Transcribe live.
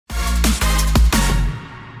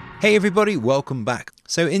Hey everybody, welcome back.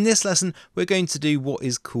 So in this lesson, we're going to do what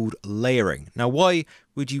is called layering. Now, why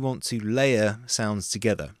would you want to layer sounds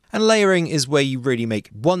together? And layering is where you really make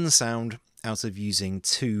one sound out of using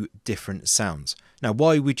two different sounds. Now,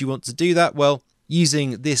 why would you want to do that? Well,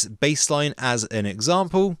 using this bass line as an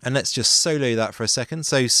example, and let's just solo that for a second.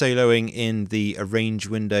 So soloing in the arrange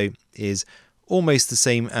window is almost the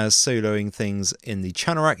same as soloing things in the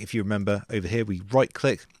channel rack. If you remember over here, we right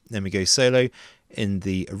click, then we go solo. In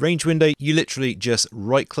the arrange window, you literally just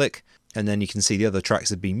right click and then you can see the other tracks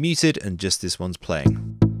have been muted and just this one's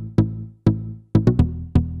playing.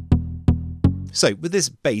 So with this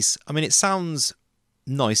bass, I mean, it sounds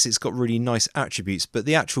nice, it's got really nice attributes, but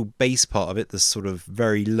the actual bass part of it, the sort of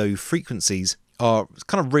very low frequencies, are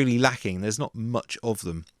kind of really lacking. There's not much of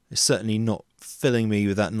them. It's certainly not filling me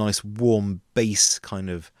with that nice warm bass kind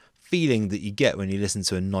of feeling that you get when you listen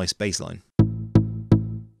to a nice bass line.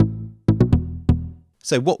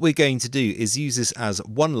 So what we're going to do is use this as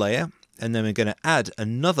one layer, and then we're going to add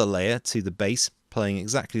another layer to the bass, playing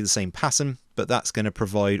exactly the same pattern, but that's going to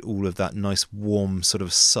provide all of that nice warm sort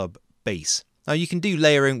of sub bass. Now you can do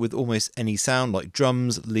layering with almost any sound like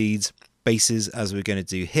drums, leads, basses, as we're going to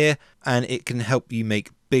do here, and it can help you make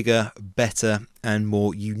bigger, better, and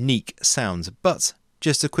more unique sounds. But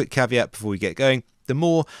just a quick caveat before we get going, the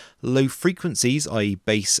more low frequencies, i.e.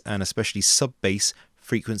 bass and especially sub bass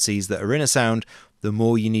frequencies that are in a sound, the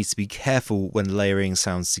more you need to be careful when layering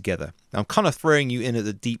sounds together. Now, I'm kind of throwing you in at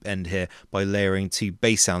the deep end here by layering two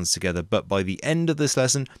bass sounds together, but by the end of this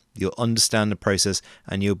lesson, you'll understand the process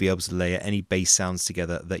and you'll be able to layer any bass sounds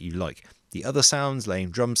together that you like. The other sounds,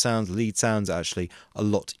 laying drum sounds, lead sounds, are actually a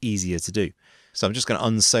lot easier to do. So I'm just going to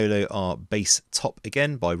unsolo our bass top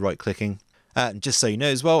again by right-clicking. Just so you know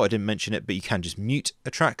as well, I didn't mention it, but you can just mute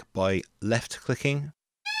a track by left-clicking.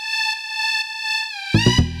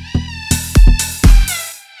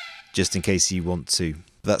 Just in case you want to.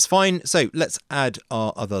 That's fine. So let's add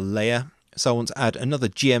our other layer. So I want to add another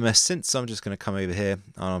GMS synth. So I'm just going to come over here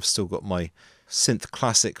and I've still got my synth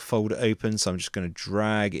classic folder open. So I'm just going to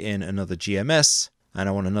drag in another GMS and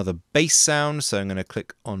I want another bass sound. So I'm going to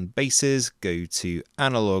click on basses, go to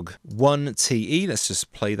analog 1 TE. Let's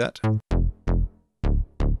just play that.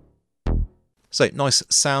 So nice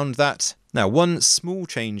sound that. Now one small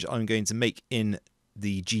change I'm going to make in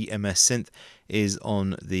the GMS synth is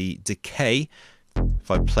on the decay. If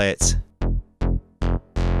I play it,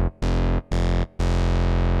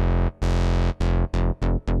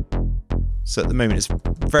 so at the moment it's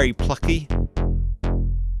very plucky.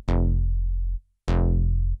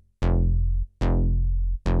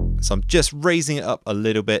 So I'm just raising it up a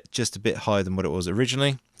little bit, just a bit higher than what it was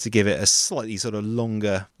originally, to give it a slightly sort of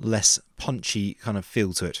longer, less punchy kind of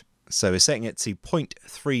feel to it. So we're setting it to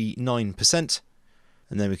 0.39%.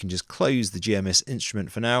 And then we can just close the GMS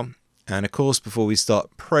instrument for now. And of course, before we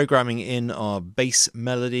start programming in our bass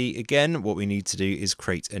melody again, what we need to do is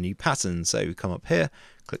create a new pattern. So we come up here,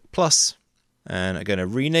 click plus, and I'm going to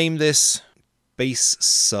rename this bass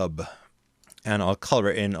sub. And I'll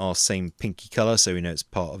color it in our same pinky color so we know it's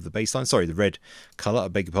part of the bass line. Sorry, the red color, I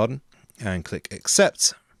beg your pardon. And click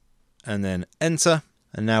accept, and then enter.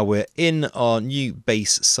 And now we're in our new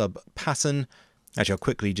bass sub pattern. Actually, I'll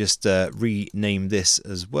quickly just rename this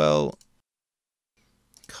as well.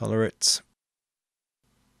 Color it.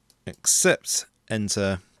 Accept.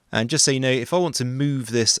 Enter. And just so you know, if I want to move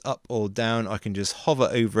this up or down, I can just hover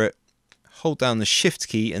over it, hold down the shift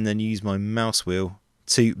key, and then use my mouse wheel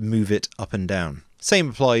to move it up and down. Same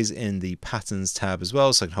applies in the patterns tab as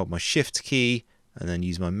well. So I can hold my shift key and then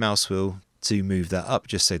use my mouse wheel to move that up,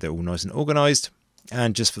 just so they're all nice and organized.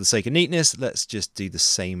 And just for the sake of neatness, let's just do the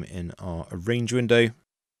same in our arrange window.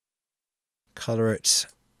 Color it,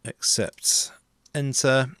 accept,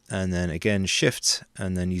 enter, and then again shift,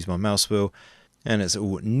 and then use my mouse wheel, and it's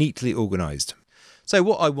all neatly organized. So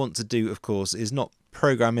what I want to do, of course, is not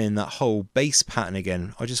program in that whole bass pattern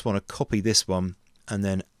again. I just want to copy this one and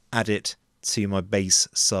then add it to my bass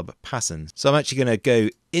sub pattern. So I'm actually going to go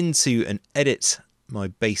into and edit my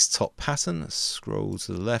bass top pattern, scroll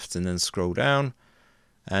to the left and then scroll down.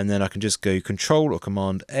 And then I can just go Control or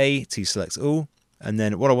Command A to select all. And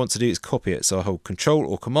then what I want to do is copy it. So I hold Control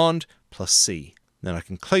or Command plus C. Then I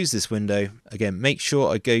can close this window. Again, make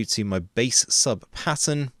sure I go to my bass sub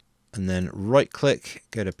pattern and then right click,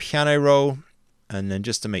 go to piano roll. And then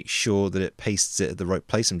just to make sure that it pastes it at the right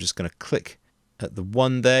place, I'm just going to click at the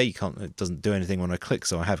one there. It doesn't do anything when I click,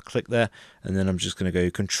 so I have a click there. And then I'm just going to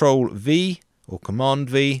go Control V or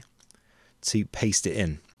Command V to paste it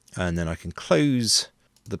in. And then I can close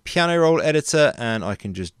the piano roll editor and I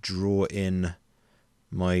can just draw in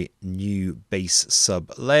my new bass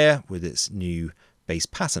sub layer with its new bass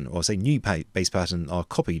pattern, or say new bass pattern, our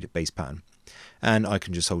copied bass pattern. And I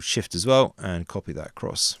can just hold shift as well and copy that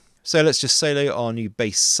across. So let's just solo our new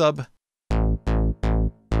bass sub.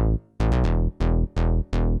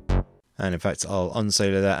 And in fact, I'll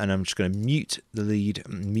unsolo that, and I'm just going to mute the lead,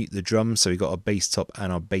 mute the drum, so we've got our bass top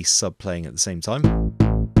and our bass sub playing at the same time.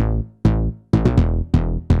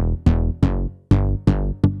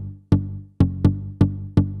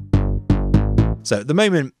 So at the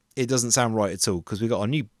moment, it doesn't sound right at all, because we've got our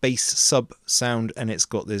new bass sub sound, and it's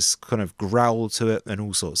got this kind of growl to it and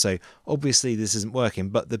all sorts. So obviously this isn't working,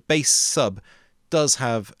 but the bass sub does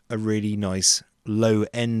have a really nice low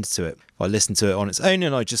end to it. If I listen to it on its own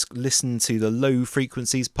and I just listen to the low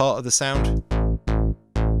frequencies part of the sound,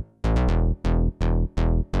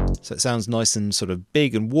 so it sounds nice and sort of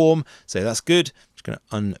big and warm, so that's good. I'm just going to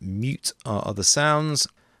unmute our other sounds,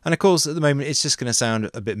 and of course at the moment it's just going to sound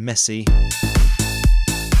a bit messy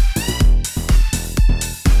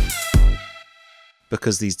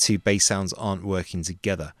because these two bass sounds aren't working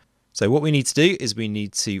together. So what we need to do is we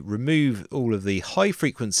need to remove all of the high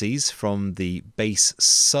frequencies from the bass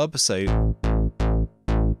sub, so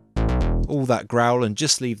all that growl, and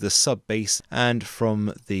just leave the sub bass. And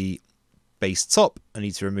from the bass top, I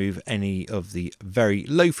need to remove any of the very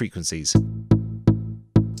low frequencies,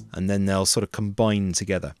 and then they'll sort of combine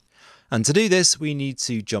together. And to do this, we need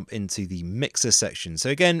to jump into the mixer section. So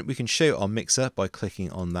again, we can show our mixer by clicking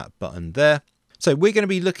on that button there. So we're going to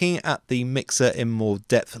be looking at the mixer in more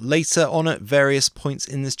depth later on at various points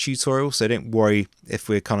in this tutorial, so don't worry if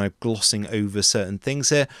we're kind of glossing over certain things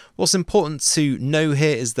here. What's important to know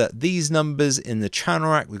here is that these numbers in the channel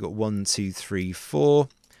rack, we've got 1, 2, 3, 4,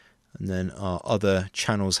 and then our other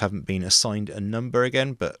channels haven't been assigned a number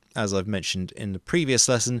again, but as I've mentioned in the previous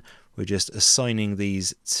lesson, we're just assigning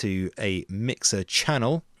these to a mixer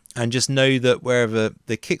channel. And just know that wherever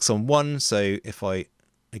the kick's on 1, so if I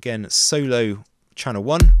again solo channel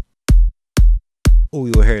 1, all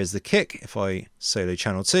you'll hear is the kick. If I solo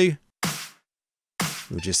channel 2,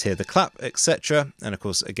 you'll just hear the clap, etc. And of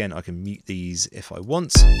course, again, I can mute these if I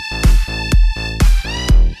want.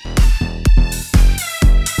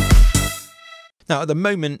 Now at the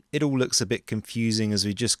moment, it all looks a bit confusing as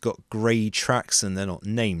we just got grey tracks and they're not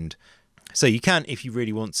named. So you can, if you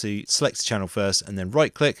really want to, select the channel first and then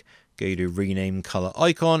right click, go to rename color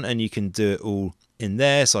icon, and you can do it all in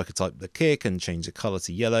there. So I could type the kick and change the color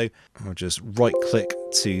to yellow. I'll just right click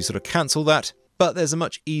to sort of cancel that. But there's a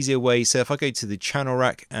much easier way. So if I go to the channel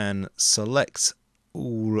rack and select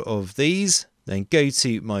all of these, then go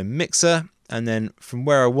to my mixer, and then from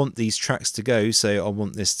where I want these tracks to go, so I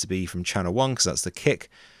want this to be from channel 1 because that's the kick.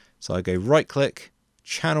 So I go right click,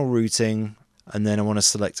 channel routing, and then I want to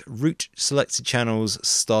select route selected channels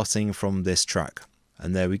starting from this track.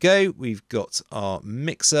 And there we go, we've got our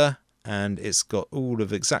mixer, and it's got all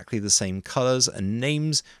of exactly the same colors and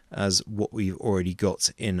names as what we've already got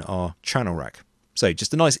in our channel rack. So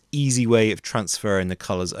just a nice easy way of transferring the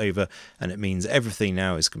colors over, and it means everything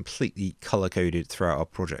now is completely color coded throughout our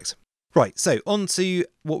project. Right, so on to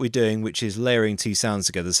what we're doing, which is layering two sounds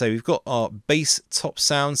together. So we've got our bass top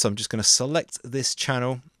sound, so I'm just going to select this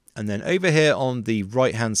channel, and then over here on the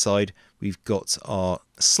right hand side we've got our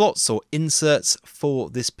slots or inserts for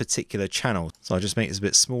this particular channel. So I'll just make this a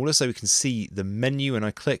bit smaller so we can see the menu when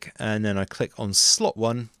I click, and then I click on slot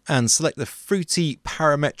 1 and select the fruity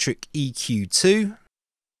Parametric EQ2.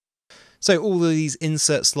 So all of these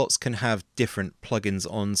insert slots can have different plugins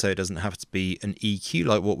on, so it doesn't have to be an EQ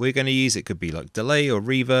like what we're going to use. It could be like delay or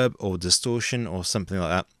reverb or distortion or something like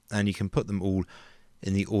that, and you can put them all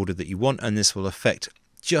in the order that you want, and this will affect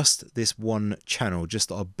just this one channel,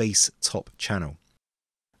 just our bass top channel.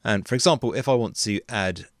 And for example, if I want to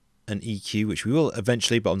add an EQ, which we will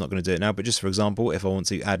eventually, but I'm not going to do it now, but just for example, if I want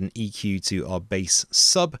to add an EQ to our bass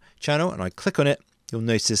sub channel and I click on it, you'll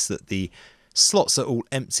notice that the slots are all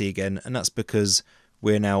empty again, and that's because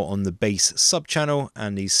we're now on the bass sub channel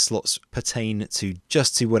and these slots pertain to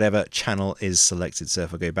just to whatever channel is selected. So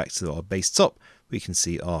if I go back to our bass top, we can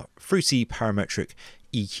see our fruity Parametric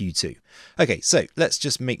EQ2. Okay, so let's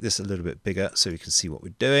just make this a little bit bigger so we can see what we're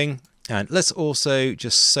doing. And let's also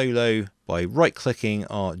just solo by right clicking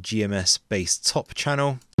our GMS bass top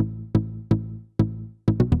channel.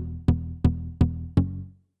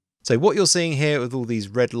 So what you're seeing here with all these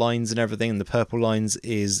red lines and everything and the purple lines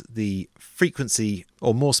is the frequency,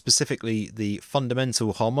 or more specifically the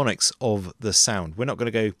fundamental harmonics of the sound. We're not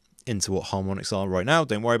going to go into what harmonics are right now,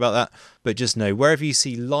 don't worry about that, but just know wherever you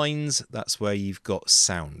see lines, that's where you've got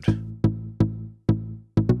sound.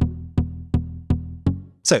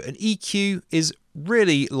 So an EQ is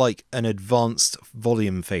really like an advanced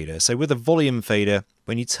volume fader. So with a volume fader,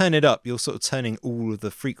 when you turn it up, you're sort of turning all of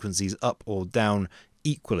the frequencies up or down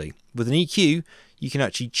equally. With an EQ, you can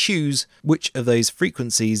actually choose which of those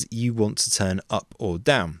frequencies you want to turn up or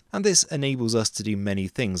down. And this enables us to do many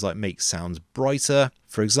things, like make sounds brighter,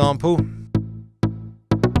 for example.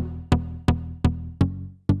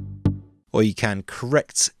 Or you can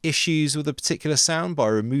correct issues with a particular sound by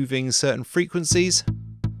removing certain frequencies.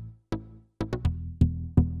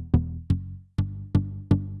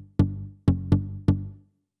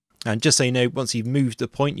 And just so you know, once you've moved the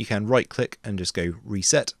point, you can right click and just go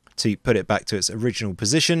reset to put it back to its original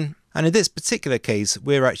position. And in this particular case,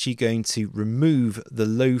 we're actually going to remove the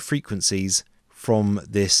low frequencies from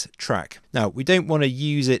this track. Now, we don't want to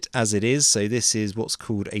use it as it is, so this is what's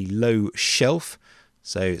called a low shelf.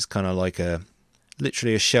 So it's kind of like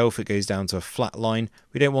literally a shelf. It goes down to a flat line.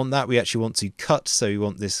 We don't want that. We actually want to cut, so we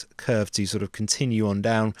want this curve to sort of continue on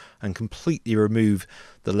down and completely remove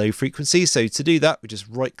the low frequency. So to do that, we just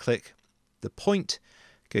right click the point,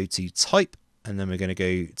 go to type, and then we're going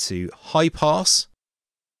to go to high pass.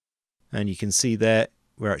 And you can see there,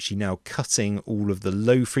 we're actually now cutting all of the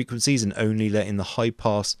low frequencies and only letting the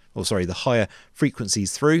the higher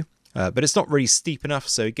frequencies through. But it's not really steep enough.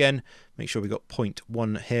 So again, make sure we've got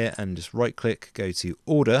 0.1 here and just right click, go to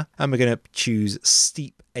order, and we're going to choose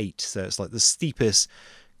steep 8. So it's like the steepest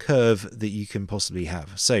curve that you can possibly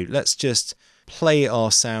have. So let's just play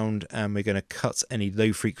our sound, and we're going to cut any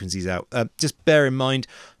low frequencies out. Just bear in mind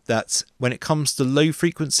that when it comes to low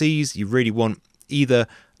frequencies, you really want either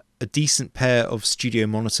a decent pair of studio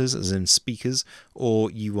monitors, as in speakers, or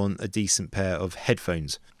you want a decent pair of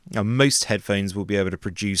headphones. Now, most headphones will be able to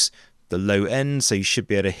produce the low end, so you should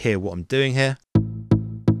be able to hear what I'm doing here.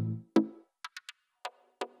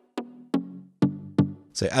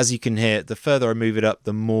 So as you can hear, the further I move it up,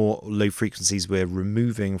 the more low frequencies we're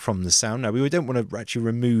removing from the sound. Now, we don't want to actually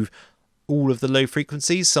remove all of the low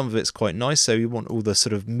frequencies. Some of it's quite nice, so we want all the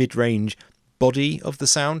sort of mid-range body of the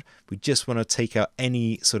sound. We just want to take out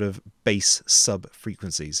any sort of bass sub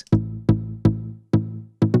frequencies.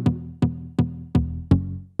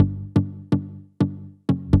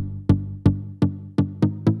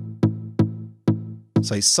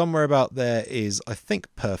 So somewhere about there is, I think,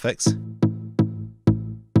 perfect.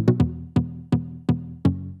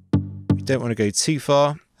 We don't want to go too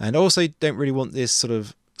far, and also don't really want this sort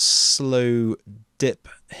of slow dip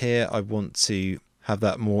here. I want to have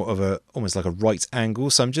that more of almost like a right angle.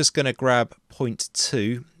 So I'm just going to grab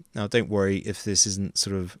 0.2. Now, don't worry if this isn't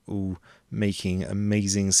sort of all making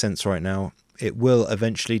amazing sense right now. It will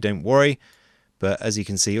eventually, don't worry. But as you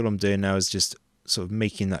can see, all I'm doing now is just sort of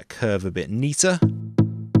making that curve a bit neater.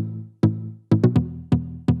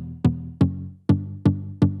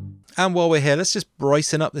 And while we're here, let's just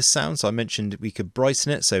brighten up this sound. So I mentioned we could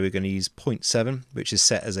brighten it. So we're going to use 0.7, which is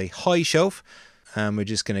set as a high shelf. And we're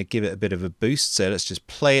just going to give it a bit of a boost. So let's just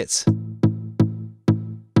play it. So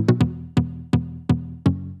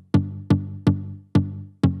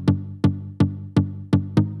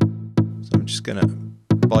I'm just going to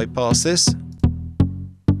bypass this.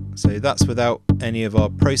 So that's without any of our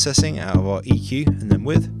processing out of our EQ, and then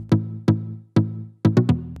with.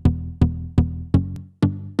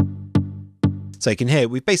 So you can hear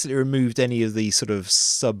we've basically removed any of the sort of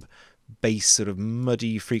sub bass sort of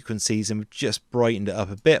muddy frequencies, and we've just brightened it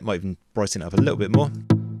up a bit. Might even brighten it up a little bit more.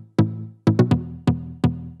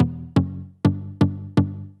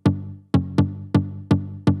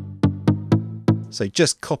 So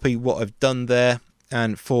just copy what I've done there,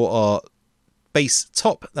 and for our bass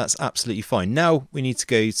top, that's absolutely fine. Now we need to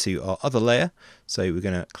go to our other layer. So we're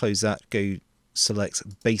going to close that, go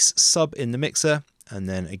select bass sub in the mixer, and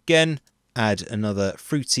then again add another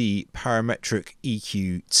fruity parametric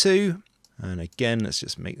EQ2. And again, let's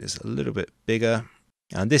just make this a little bit bigger.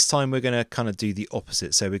 And this time we're going to kind of do the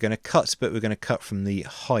opposite. So we're going to cut, but we're going to cut from the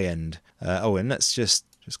high end. And let's just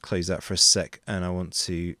close that for a sec. And I want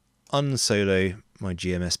to unsolo my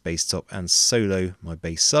GMS bass top and solo my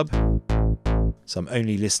bass sub. So I'm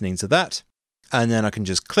only listening to that. And then I can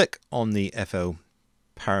just click on the FL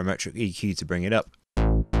parametric EQ to bring it up.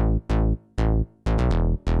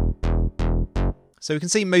 So we can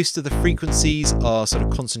see most of the frequencies are sort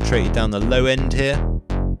of concentrated down the low end here.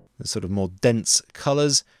 The sort of more dense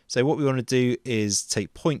colours. So what we want to do is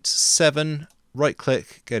take 0.7, right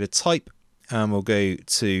click, go to type, and we'll go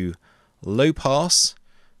to low pass.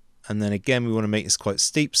 And then again, we want to make this quite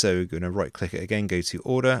steep. So we're going to right click it again, go to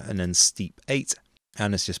order, and then steep 8.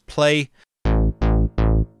 And let's just play.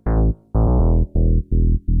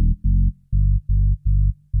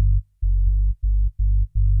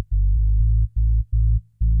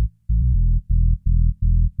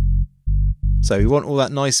 So we want all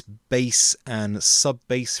that nice bass and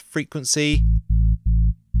sub-bass frequency,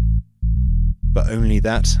 but only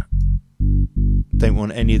that. Don't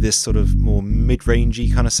want any of this sort of more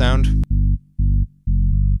mid-rangey kind of sound.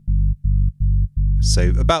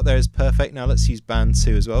 So about there is perfect. Now let's use band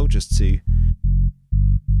 2 as well, just to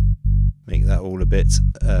make that all a bit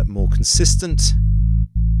more consistent.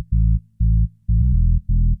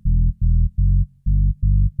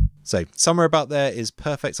 So somewhere about there is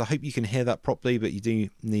perfect. I hope you can hear that properly, but you do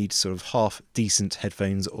need sort of half decent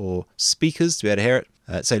headphones or speakers to be able to hear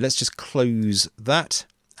it. So let's just close that,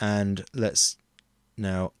 and let's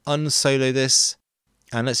now unsolo this,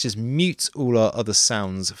 and let's just mute all our other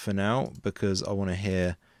sounds for now, because I want to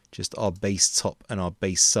hear just our bass top and our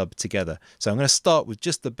bass sub together. So I'm going to start with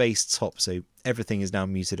just the bass top, so everything is now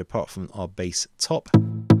muted apart from our bass top.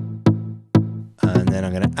 And then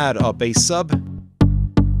I'm going to add our bass sub.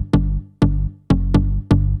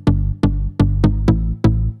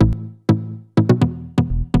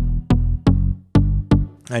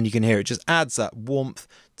 And you can hear it just adds that warmth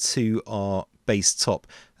to our bass top.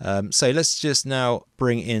 So let's just now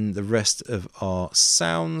bring in the rest of our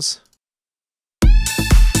sounds.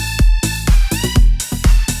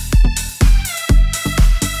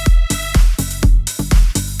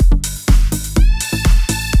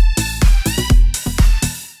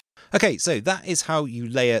 Okay, so that is how you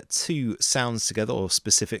layer two sounds together, or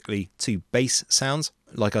specifically two bass sounds.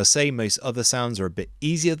 Like I say, most other sounds are a bit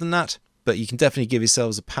easier than that, but you can definitely give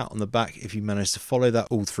yourselves a pat on the back if you manage to follow that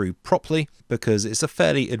all through properly, because it's a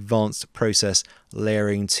fairly advanced process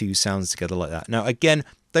layering two sounds together like that. Now again,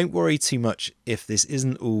 don't worry too much if this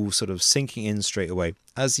isn't all sort of sinking in straight away.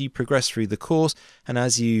 As you progress through the course and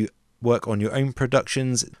as you work on your own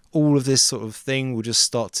productions, all of this sort of thing will just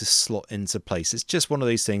start to slot into place. It's just one of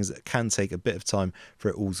those things that can take a bit of time for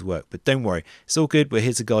it all to work, but don't worry, it's all good. We're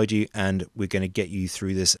here to guide you, and we're going to get you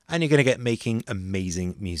through this, and you're going to get making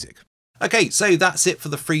amazing music. Okay, so that's it for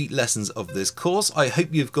the free lessons of this course. I hope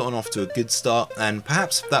you've gotten off to a good start, and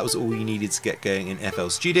perhaps that was all you needed to get going in FL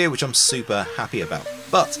Studio, which I'm super happy about.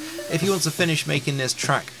 But if you want to finish making this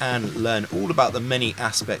track and learn all about the many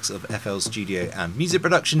aspects of FL Studio and music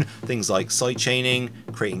production, things like sidechaining,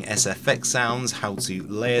 creating SFX sounds, how to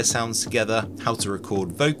layer sounds together, how to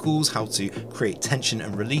record vocals, how to create tension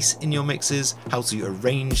and release in your mixes, how to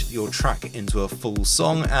arrange your track into a full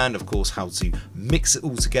song, and of course how to mix it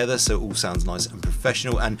all together so it all sounds nice and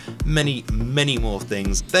professional, and many more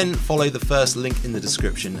things, then follow the first link in the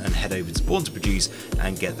description and head over to Born to Produce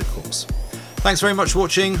and get the course. Thanks very much for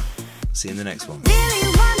watching. See you in the next one.